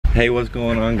Hey, what's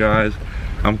going on, guys?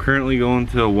 I'm currently going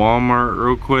to Walmart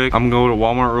real quick. I'm going to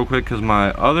Walmart real quick because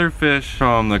my other fish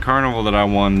from the carnival that I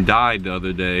won died the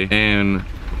other day, and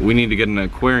we need to get an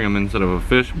aquarium instead of a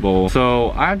fish bowl.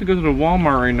 So I have to go to the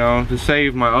Walmart right now to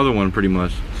save my other one pretty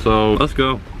much. So let's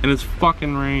go. And it's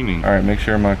fucking raining. All right, make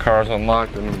sure my car's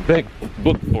unlocked and a big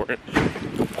book for it.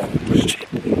 Oh, shit.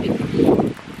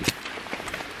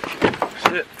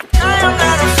 Shit. I am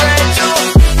not afraid to.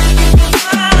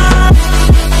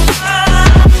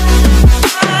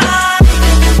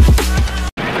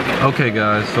 Okay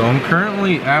guys, so I'm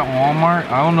currently at Walmart.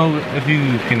 I don't know if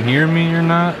you can hear me or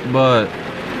not, but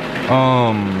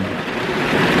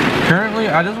currently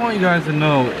I just want you guys to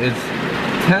know it's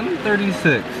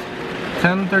 10:36.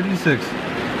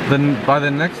 Then by the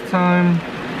next time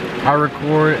I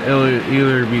record, it'll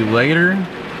either be later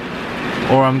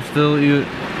or I'm still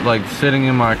like sitting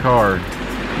in my car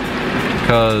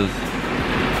because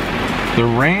the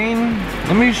rain.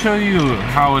 Let me show you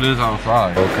how it is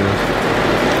outside. Okay.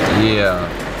 Yeah,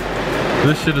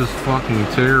 this shit is fucking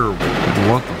terrible.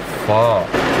 What the fuck?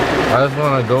 I just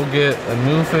want to go get a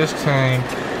new fish tank,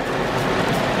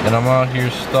 and I'm out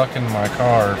here stuck in my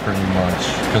car pretty much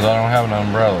because I don't have an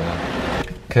umbrella.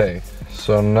 Okay,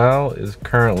 so now is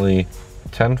currently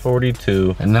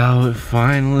 10:42, and now it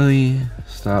finally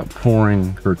stopped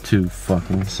pouring for 2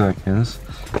 fucking seconds.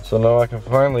 So now I can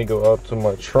finally go out to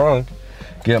my trunk,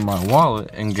 get my wallet,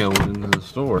 and go into the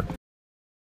store.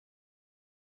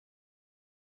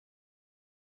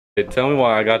 Tell me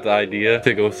why I got the idea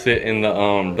to go sit in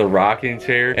the rocking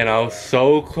chair, and I was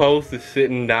so close to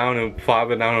sitting down and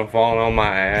flopping down and falling on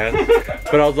my ass.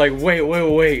 But I was like,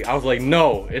 wait. I was like,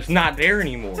 no, it's not there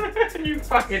anymore. You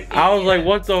fucking idiot. I was like,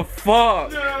 what the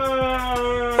fuck?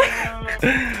 No.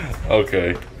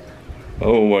 Okay.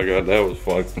 Oh my god, that was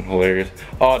fucking hilarious.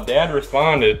 Oh, Dad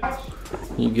responded.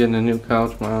 You getting a new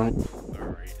couch, Mom?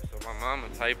 Alright, so my mom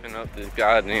is typing up this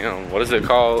goddamn, what is it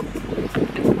called?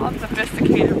 It's called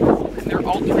Sophisticated World, and they're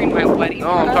altering my wedding. No,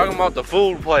 I'm talking about the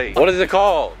food place. What is it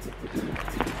called?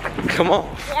 Come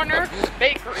on. Corner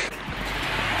Bakery.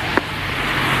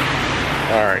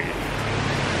 Alright.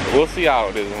 We'll see how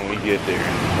it is when we get there.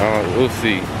 We'll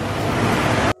see.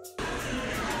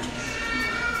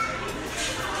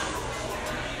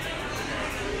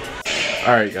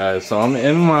 Alright guys, so I'm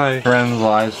in my friend's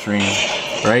live stream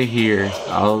right here.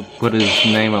 I'll put his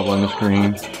name up on the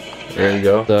screen. There you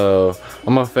go. So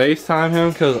I'm gonna FaceTime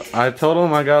him because I told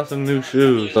him I got some new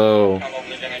shoes. So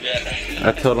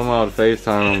I told him I would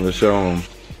FaceTime him to show him.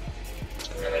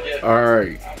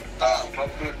 Alright.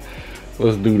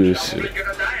 Let's do this shit.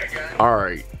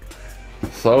 Alright.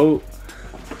 So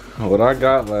what I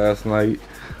got last night,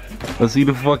 let's see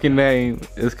the fucking name.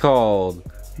 It's called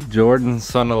Jordan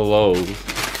Son of Lowe's.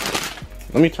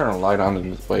 Let me turn a light on in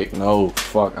this plate. No,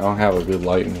 fuck, I don't have a good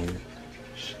light in here.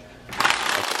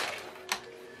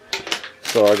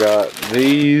 So I got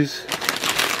these.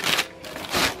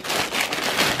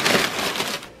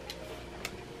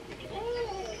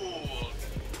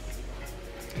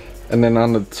 And then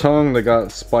on the tongue they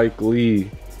got Spike Lee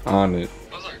on it.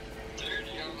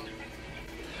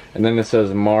 And then it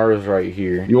says Mars right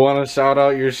here. You wanna shout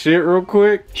out your shit real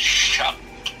quick?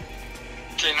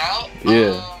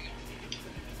 Yeah.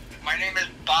 My name is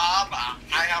Bob.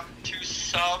 I have 2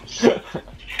 subs.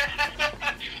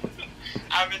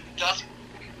 I'm in desperate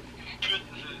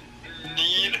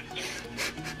need.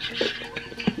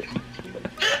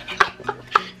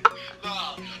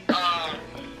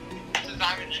 Since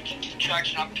I'm in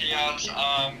construction on PS,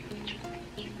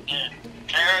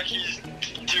 Eric, he's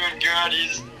doing good.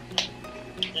 He's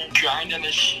grinding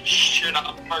his shit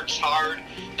up, works hard.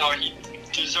 No, he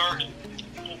deserves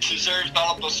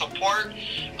all of the support.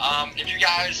 If you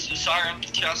guys are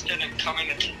interested in coming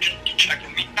and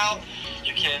checking me out,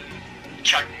 you can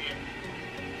check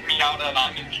me out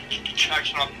at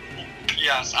construction on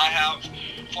PS. I have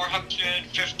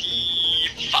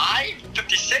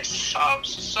 56 subs,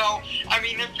 so I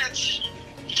mean, if it's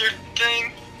your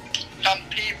thing, I'm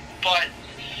Pete, but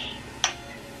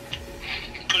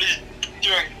he's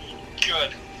doing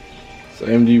good.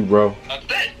 Same to you, bro. That's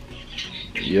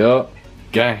it. Yup.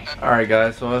 Gang. Alright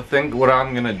guys, so I think what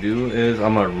I'm gonna do is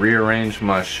I'm gonna rearrange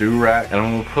my shoe rack, and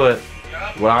I'm gonna put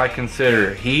what I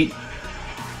consider heat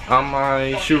on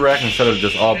my shoe rack instead of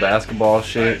just all basketball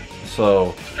shit.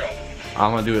 So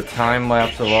I'm gonna do a time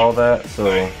lapse of all that,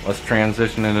 so let's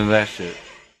transition into that shit.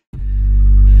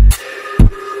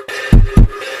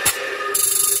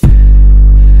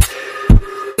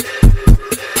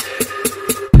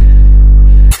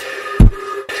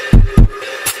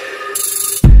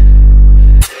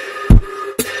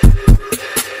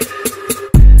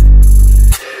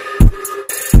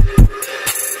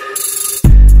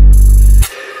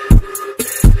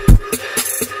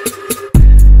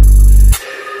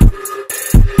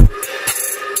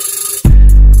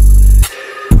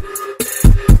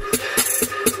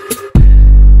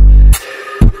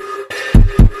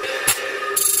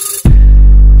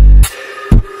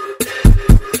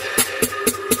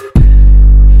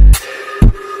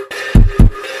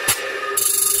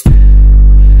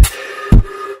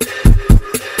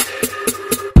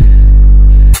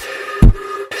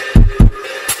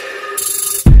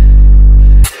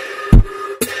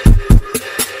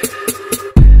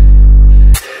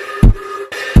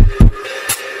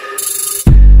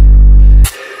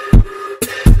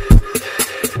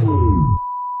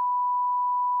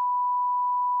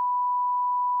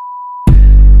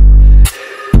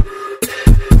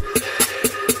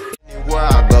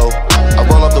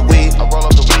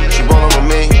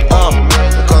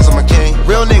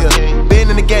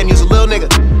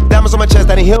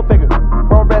 hill figure.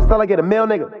 Wrong rest till I get a meal,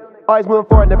 nigga. Always moving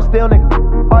forward, never still,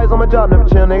 nigga. Always on my job, never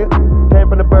chill, nigga. Came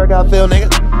from the burg, how I feel, nigga.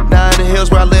 Now in the hills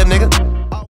where I live,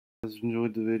 nigga. If you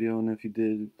enjoyed the video, and if you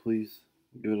did, please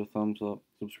give it a thumbs up.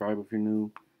 Subscribe if you're new.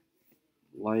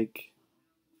 Like,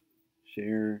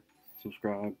 share,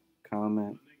 subscribe,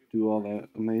 comment, do all that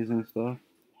amazing stuff.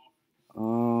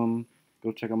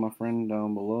 Go check out my friend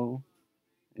down below,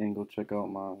 and go check out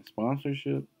my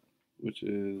sponsorship, which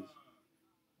is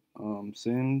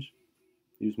Singe.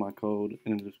 Use my code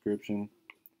in the description,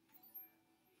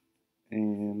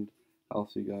 and I'll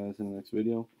see you guys in the next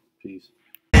video. Peace.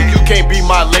 You can't be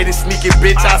my latest sneaky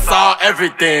bitch, I saw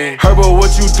everything. Heard about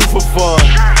what you do for fun,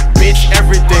 bitch,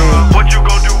 everything. What you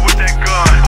gon' do with that gun?